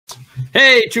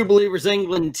Hey, True Believers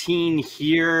England teen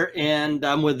here, and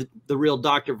I'm with the real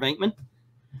Dr. VENKMAN,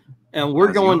 and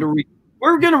we're going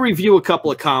to review a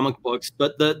couple of comic books,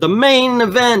 but the main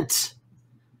event,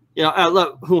 you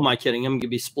know, who am I kidding? I'm going to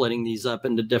be splitting these up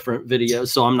into different videos,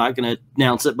 so I'm not going to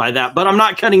announce it by that, but I'm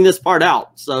not cutting this part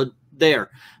out, so there.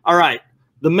 All right,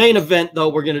 the main event, though,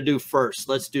 we're going to do first.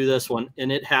 Let's do this one,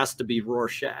 and it has to be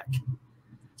Rorschach.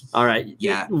 All right.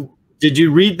 Yeah. Did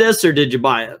you read this, or did you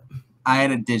buy it? I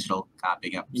had a digital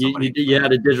copy. You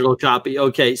had a digital copy.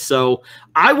 Okay, so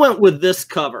I went with this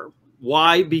cover.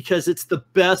 Why? Because it's the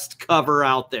best cover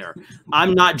out there.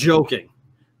 I'm not joking.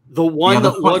 The one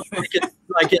that looks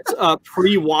like it's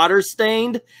pre-water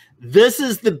stained. This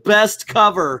is the best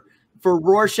cover for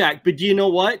Rorschach. But do you know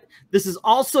what? This is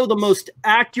also the most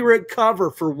accurate cover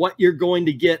for what you're going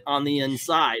to get on the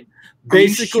inside.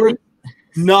 Basically,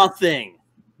 nothing.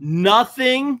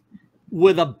 Nothing.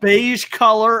 With a beige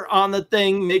color on the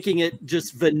thing, making it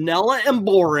just vanilla and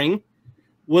boring,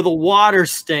 with a water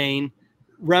stain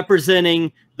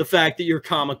representing the fact that your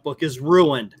comic book is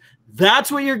ruined.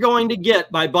 That's what you're going to get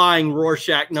by buying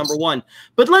Rorschach #1.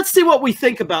 But let's see what we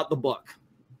think about the book.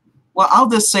 Well, I'll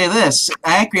just say this.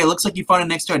 Accurate. It looks like you found it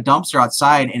next to a dumpster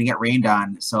outside and it got rained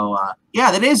on. So,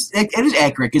 yeah, it is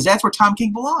accurate because that's where Tom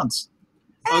King belongs.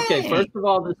 Okay, first of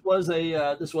all, this was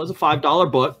a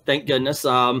 $5 book. Thank goodness.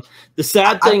 The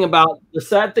sad thing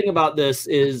about this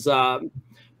is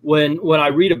when I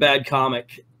read a bad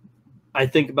comic, I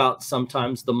think about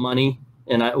sometimes the money,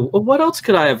 and what else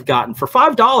could I have gotten for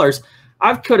 $5?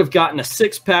 I could have gotten a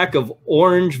 6-pack of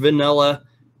orange vanilla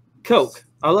Coke.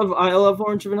 I love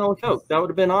orange vanilla Coke. That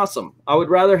would have been awesome. I would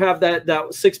rather have that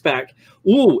 6-pack.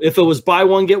 Ooh, if it was buy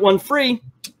one get one free,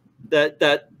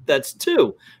 that's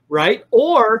 2. Right?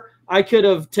 Or I could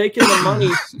have taken the money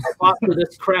I bought for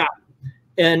this crap,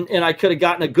 and I could have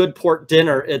gotten a good pork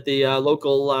dinner at the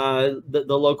local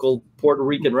the local Puerto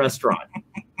Rican restaurant.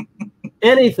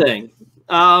 Anything.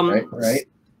 Right.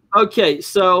 Okay,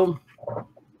 so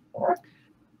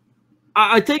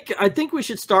I think we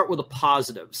should start with the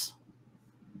positives.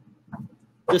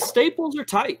 The staples are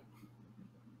tight.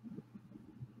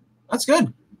 That's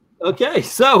good. Okay,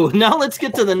 so now let's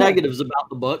get to the negatives about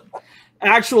the book.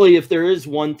 Actually, if there is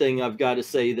one thing I've got to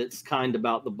say that's kind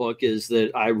about the book is that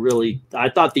I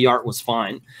thought the art was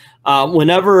fine.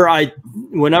 Whenever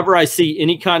I see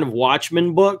any kind of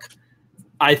Watchmen book,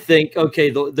 I think, okay,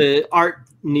 the art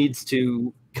needs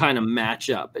to kind of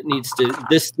match up. It needs to,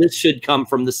 this should come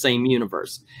from the same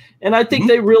universe. And I think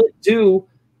they really do,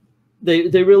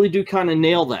 they really do kind of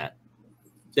nail that.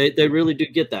 They really do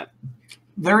get that.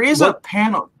 There is a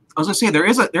panel. I was gonna say there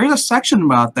is a section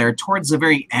about there towards the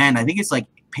very end. I think it's like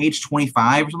page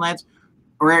 25 or something like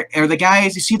that. Or the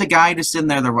guys, you see the guy just in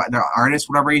there, the artist,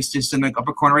 whatever, he's just in the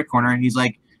upper corner, right corner, and he's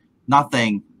like,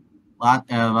 nothing, lot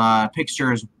of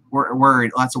pictures,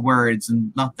 lots of words,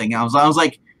 and nothing. I was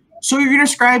like, so you're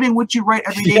describing what you write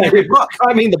every day in every book?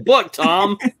 I mean, the book,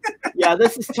 Tom. Yeah,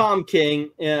 this is Tom King,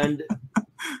 and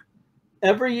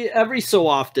every so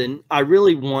often, I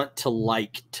really want to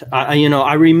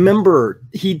I remember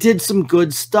he did some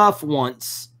good stuff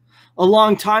once a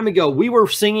long time ago. We were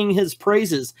singing his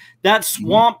praises. That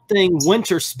Swamp Thing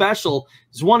Winter Special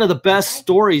is one of the best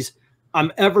stories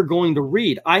I'm ever going to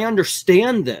read. I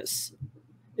understand this.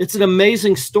 It's an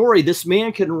amazing story. This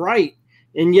man can write,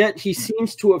 and yet he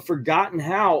seems to have forgotten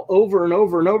how over and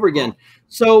over and over again.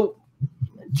 So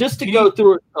just to go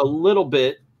through it a little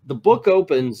bit, the book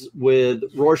opens with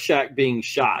Rorschach being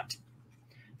shot.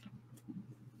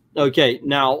 Okay,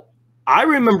 now I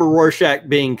remember Rorschach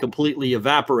being completely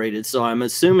evaporated, so I'm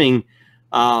assuming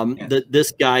that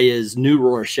this guy is new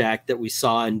Rorschach that we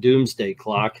saw in Doomsday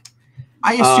Clock.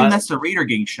 I assume that's the reader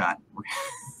getting shot.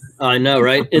 I know,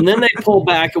 right? And then they pull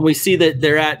back, and we see that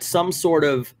they're at some sort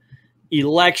of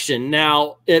election.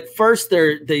 Now, at first,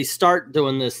 they start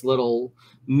doing this little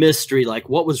mystery, like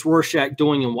what was Rorschach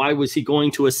doing and why was he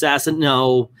going to assassinate?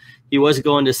 No, he wasn't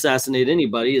going to assassinate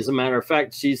anybody. As a matter of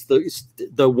fact, she's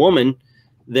the woman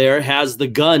there has the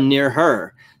gun near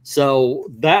her. So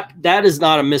that is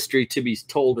not a mystery to be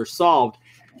told or solved.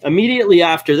 Immediately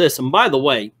after this, and by the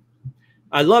way,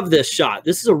 I love this shot.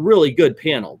 This is a really good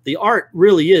panel. The art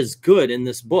really is good in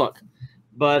this book.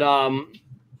 But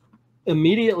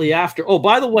immediately after, oh,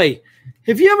 by the way,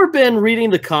 have you ever been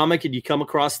reading the comic and you come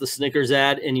across the Snickers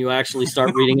ad and you actually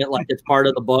start reading it like it's part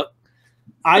of the book?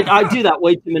 I do that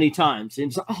way too many times. And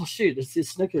it's like, oh, shoot, it's the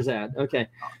Snickers ad. Okay.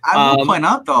 I will point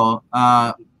out, though,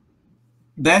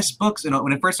 this book,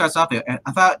 when it first starts off,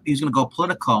 I thought he was going to go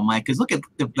political. I'm like, because look at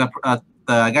the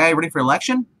guy ready for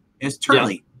election is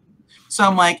Turley. So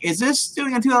I'm like, is this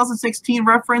doing a 2016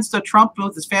 reference to Trump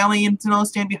with his family and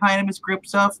stand behind him, his group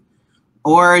stuff?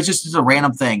 Or is this just a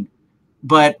random thing?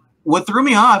 But what threw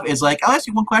me off is like, I'll ask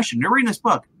you one question. You're reading this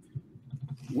book.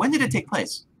 When did it take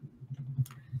place?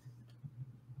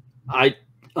 I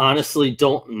honestly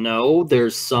don't know.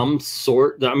 There's some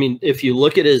sort. I mean, if you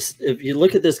look at this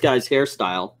guy's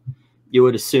hairstyle, you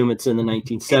would assume it's in the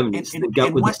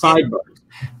 1970s. With the sideburns.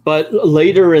 But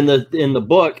later in the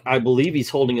book, I believe he's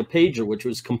holding a pager, which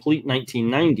was complete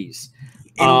 1990s.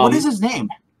 And what is his name?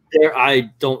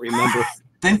 I don't remember.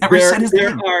 They never said his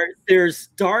name.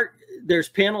 There's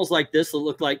panels like this that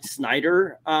look like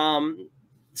Snyder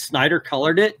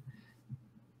colored it.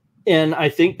 And I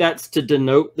think that's to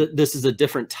denote that this is a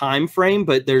different time frame,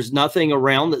 but there's nothing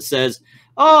around that says,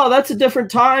 oh, that's a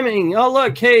different timing. Oh,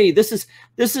 look, hey, this is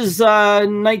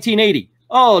 1980.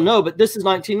 Oh, no, but this is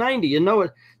 1990. You know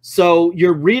it. So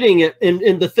you're reading it,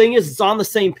 and the thing is, it's on the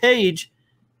same page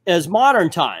as modern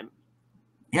time.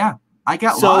 Yeah, I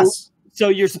got lost. So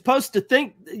you're supposed to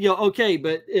think, okay,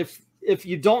 but if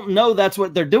you don't know that's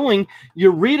what they're doing,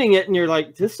 you're reading it and you're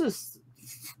like, this is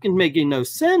fucking making no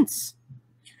sense.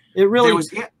 It really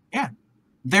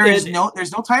there's no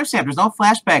timestamp, there's no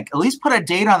flashback. At least put a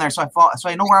date on there so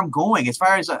I know where I'm going. As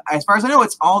far as I know,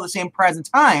 it's all the same present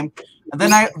time. And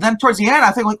then towards the end,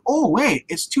 I think like, oh wait,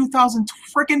 it's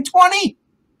 2020.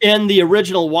 In the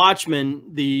original Watchmen,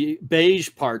 the beige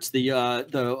parts,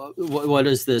 what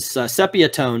is this sepia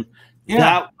tone? Yeah.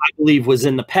 That I believe was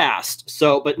in the past.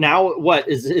 So, but now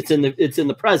it's in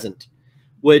the present.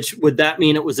 Which would that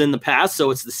mean it was in the past?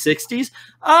 So it's the 60s.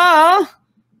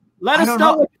 Let us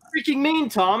know what you freaking mean,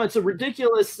 Tom. It's a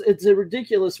ridiculous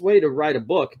way to write a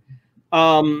book.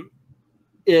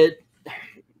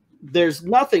 There's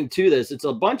nothing to this.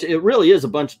 It really is a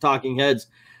bunch of talking heads.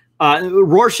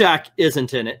 Rorschach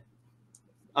isn't in it.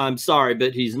 I'm sorry,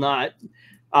 but he's not.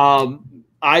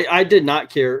 I did not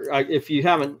care. If you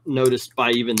haven't noticed by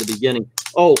even the beginning.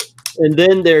 Oh, and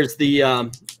then there's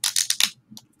there's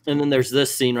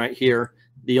this scene right here.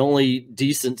 The only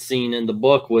decent scene in the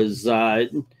book was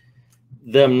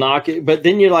them knocking. But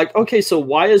then you're like, okay, so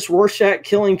why is Rorschach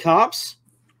killing cops?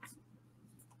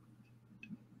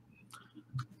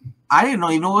 I didn't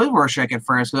even know it was Rorschach at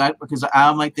first because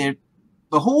I'm like the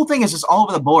whole thing is just all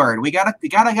over the board. We got a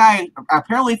guy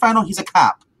apparently found out he's a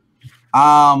cop,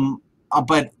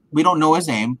 but we don't know his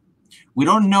name. We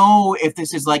don't know if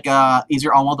this is like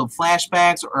either all multiple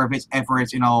flashbacks or if it's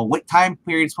what time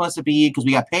period it's supposed to be, because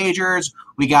we got pagers,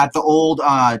 we got the old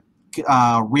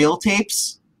reel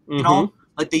tapes,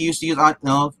 like they used to use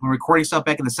on recording stuff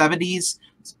back in the 70s,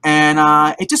 and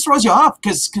it just throws you off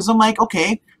because I'm like,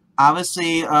 okay,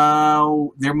 obviously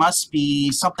there must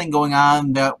be something going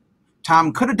on that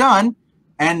Tom could have done,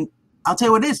 and I'll tell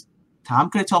you what it is. Tom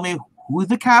could have told me who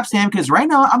the cops name, because right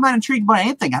now I'm not intrigued by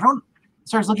anything. I don't.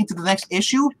 Starts looking to the next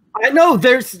issue. I know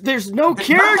there's no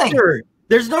character. Nothing.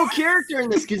 There's no character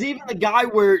in this, because even the guy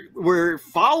we're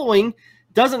following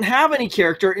doesn't have any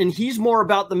character, and he's more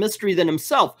about the mystery than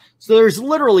himself. So there's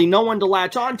literally no one to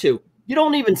latch onto. You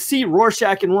don't even see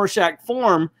Rorschach in Rorschach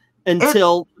form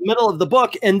until the middle of the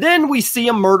book, and then we see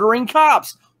him murdering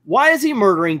cops. Why is he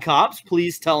murdering cops?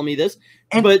 Please tell me this.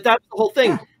 But that's the whole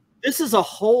thing. This is a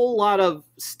whole lot of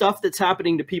stuff that's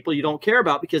happening to people you don't care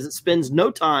about, because it spends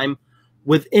no time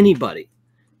with anybody.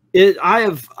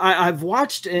 I've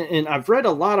watched and I've read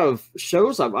a lot of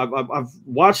shows. I've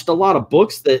watched a lot of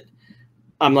books that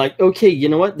I'm like, okay, you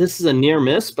know what? This is a near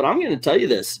miss, but I'm going to tell you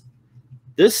this.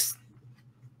 This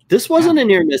wasn't a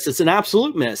near miss. It's an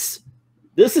absolute miss.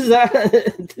 This is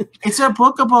it's a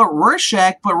book about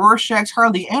Rorschach, but Rorschach's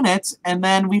hardly in it. And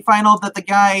then we find out that the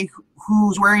guy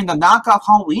who's wearing the knockoff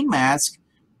Halloween mask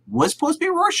was supposed to be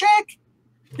Rorschach.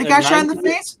 The guy shot in the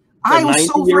face. I was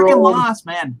so freaking lost,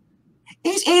 man.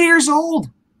 He's 80 years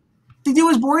old. The dude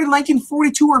was born in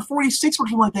 1942 or 46 or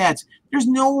something like that. There's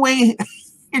no way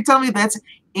you're telling me that's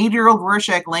 80-year-old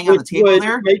Rorschach laying on the table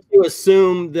there? Make you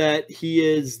assume that he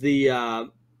is the.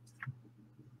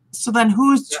 So then,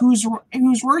 who's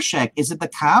Rorschach? Is it the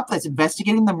cop that's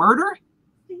investigating the murder?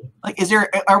 Like,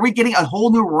 are we getting a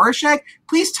whole new Rorschach?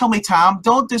 Please tell me, Tom.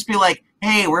 Don't just be like,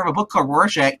 hey, we have a book called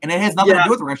Rorschach, and it has nothing to do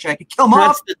with Rorschach. You kill him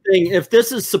off. That's the thing. If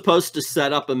this is supposed to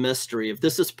set up a mystery, if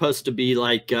this is supposed to be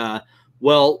like,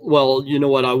 well, you know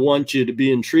what? I want you to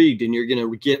be intrigued, and you're going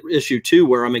to get issue 2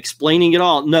 where I'm explaining it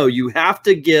all. No, you have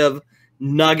to give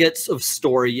nuggets of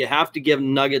story. You have to give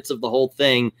nuggets of the whole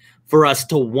thing for us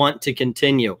to want to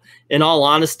continue. In all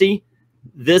honesty,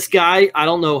 this guy, I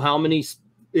don't know how many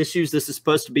issues this is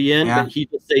supposed to be in, but he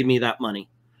just saved me that money.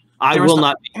 I will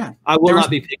not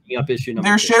be picking up issue number 2.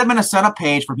 There should have been a setup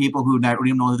page for people who don't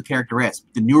even know who the character is.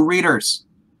 The new readers.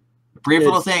 Brief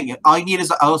little thing. All you need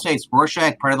is, I will say, it's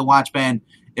Rorschach, part of the Watchmen.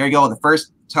 There you go, the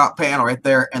first top panel right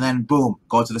there, and then boom,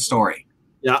 go to the story.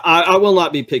 Yeah, I will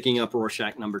not be picking up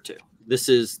Rorschach number 2. This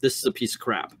is a piece of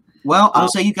crap. Well, I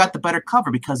would say you got the better cover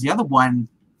because the other one,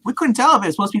 we couldn't tell if it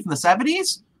was supposed to be from the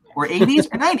 70s or 80s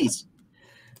or 90s.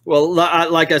 Well,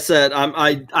 like I said,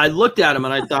 I looked at him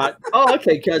and I thought, oh,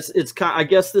 okay, because I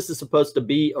guess this is supposed to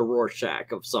be a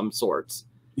Rorschach of some sorts.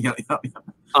 Yeah.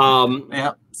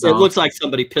 So it looks like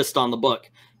somebody pissed on the book.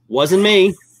 Wasn't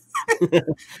me.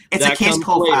 It's a case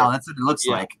profile. That's what it looks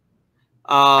like.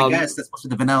 I guess that's supposed to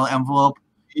be the vanilla envelope.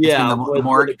 Yeah, with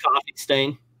the coffee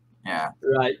stain. Yeah.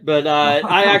 Right. But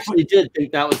I actually did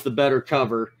think that was the better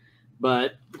cover.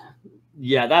 But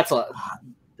yeah, that's a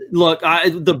look.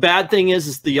 The bad thing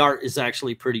is the art is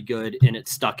actually pretty good and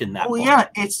it's stuck in that. Oh yeah,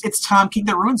 it's Tom King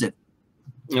that ruins it.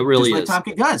 It really is. Like Tom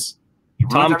King does.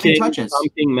 Tom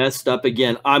King messed up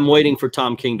again. I'm waiting for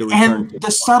Tom King to return. And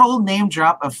the subtle name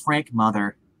drop of Frank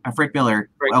Miller.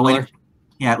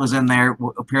 Yeah, it was in there,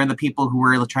 appearing the people who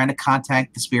were trying to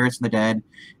contact the spirits of the dead.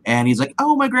 And he's like,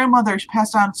 oh, my grandmother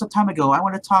passed on some time ago. I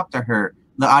want to talk to her.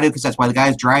 The audio cassettes while the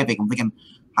guy's driving. I'm thinking,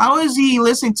 how is he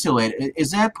listening to it?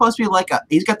 Is that supposed to be like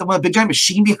he's got the big giant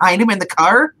machine behind him in the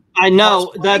car? I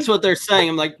know, that's what they're saying.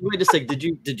 I'm like, wait a second,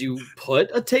 did you put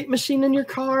a tape machine in your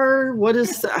car? What?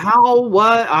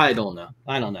 I don't know.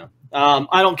 I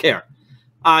don't care.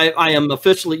 I am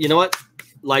officially, you know what?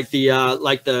 Like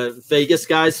the Vegas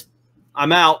guys,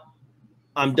 I'm out.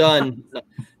 I'm done.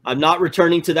 I'm not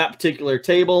returning to that particular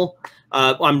table.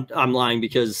 I'm lying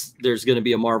because there's going to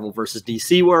be a Marvel versus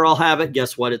DC where I'll have it.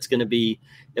 Guess what? It's going to be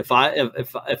if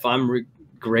I'm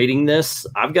grading this,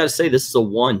 I've got to say this is a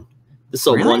 1. This is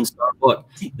a 1-star book.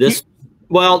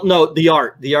 Well, no, the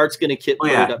art's going to get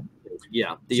up.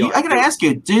 Yeah, I got to ask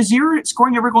you, does your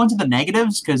scoring ever go into the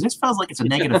negatives? Because this feels like it's a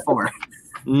 -4.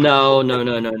 No.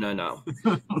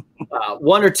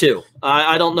 1 or 2.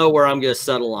 I don't know where I'm going to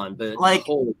settle on, but like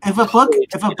if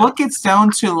a book gets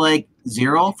down to like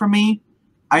 0 for me,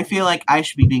 I feel like I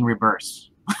should be being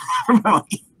reversed.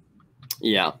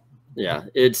 Yeah,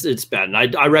 it's bad,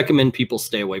 and I recommend people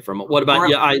stay away from it. What about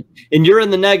you? And you're in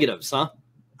the negatives, huh?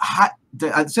 I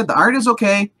said the art is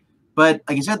okay, but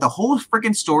like I said, the whole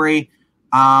freaking story.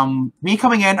 Me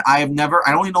coming in, I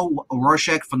only know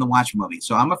Rorschach from the Watchmen movie,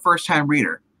 so I'm a first-time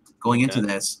reader going into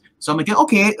this. So I'm like,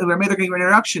 okay, maybe they're getting an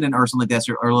introduction or something like this,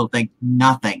 or a little thing.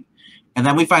 Nothing, and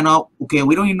then we find out, okay,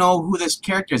 we don't even know who this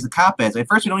character is. The cop is. At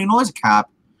first, we don't even know he's a cop.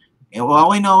 And all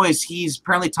we know is he's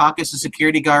apparently talking to the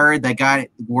security guard. That guy,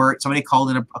 somebody called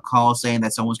in a call saying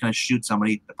that someone's going to shoot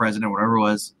somebody, the president, or whatever it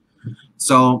was.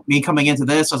 So me coming into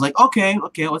this, I was like, okay,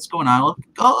 what's going on?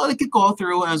 I could go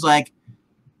through, and I was like,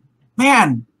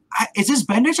 man, is this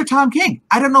Bendis or Tom King?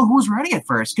 I don't know who's writing it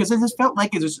first because it just felt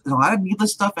like there's a lot of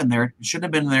needless stuff in there. It shouldn't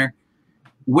have been in there.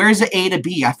 Where's the A to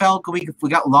B? I felt we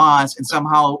got lost and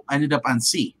somehow ended up on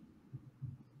C.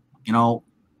 You know,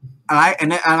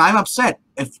 and I'm upset.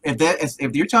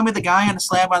 If you're telling me the guy on the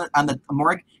slab on the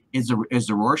morgue is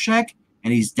the Rorschach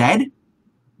and he's dead,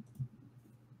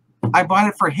 I bought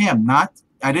it for him. I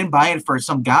didn't buy it for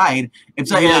some guide.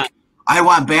 It's like I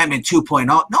want Batman 2.0.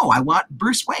 No, I want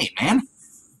Bruce Wayne, man.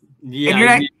 Yeah,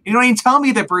 and you don't even tell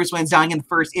me that Bruce Wayne's dying in the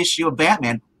first issue of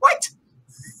Batman. What?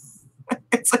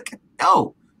 It's like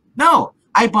no.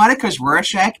 I bought it because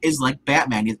Rorschach is like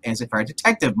Batman, as if our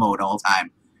detective mode all the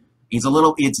time. He's a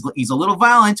little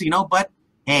violent, you know, but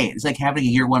hey, it's like having a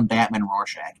year 1 Batman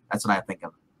Rorschach. That's what I think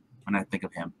of when I think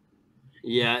of him.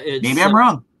 Yeah, maybe I'm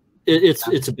wrong.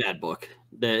 It's a bad book.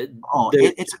 It's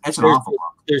an awful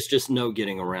book. There's just no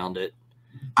getting around it,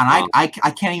 and I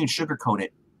can't even sugarcoat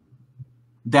it.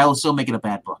 That'll still make it a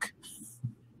bad book.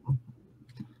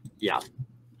 Yeah.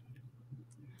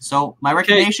 So my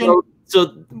recommendation: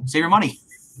 so save your money.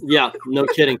 Yeah, no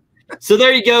kidding. So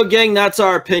there you go, gang. That's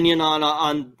our opinion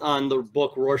on the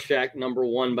book Rorschach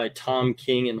 #1 by Tom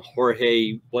King and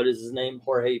Jorge. What is his name?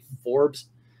 Jorge Forbes.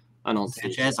 I don't see.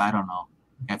 Sanchez. I don't know.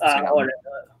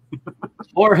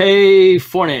 Jorge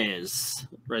Fornes,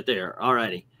 right there.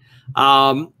 Alrighty.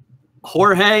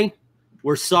 Jorge,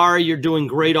 we're sorry you're doing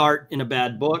great art in a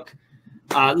bad book.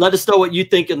 Let us know what you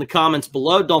think in the comments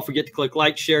below. Don't forget to click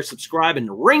like, share, subscribe, and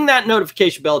ring that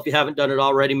notification bell if you haven't done it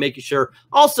already. Making sure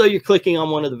also you're clicking on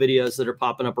one of the videos that are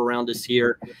popping up around us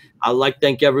here. I'd like to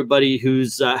thank everybody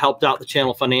who's helped out the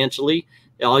channel financially.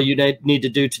 All you need to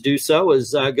do so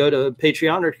is go to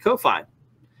Patreon or to Ko-Fi.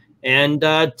 And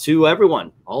to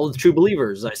everyone, all the true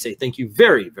believers, I say thank you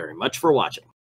very, very much for watching.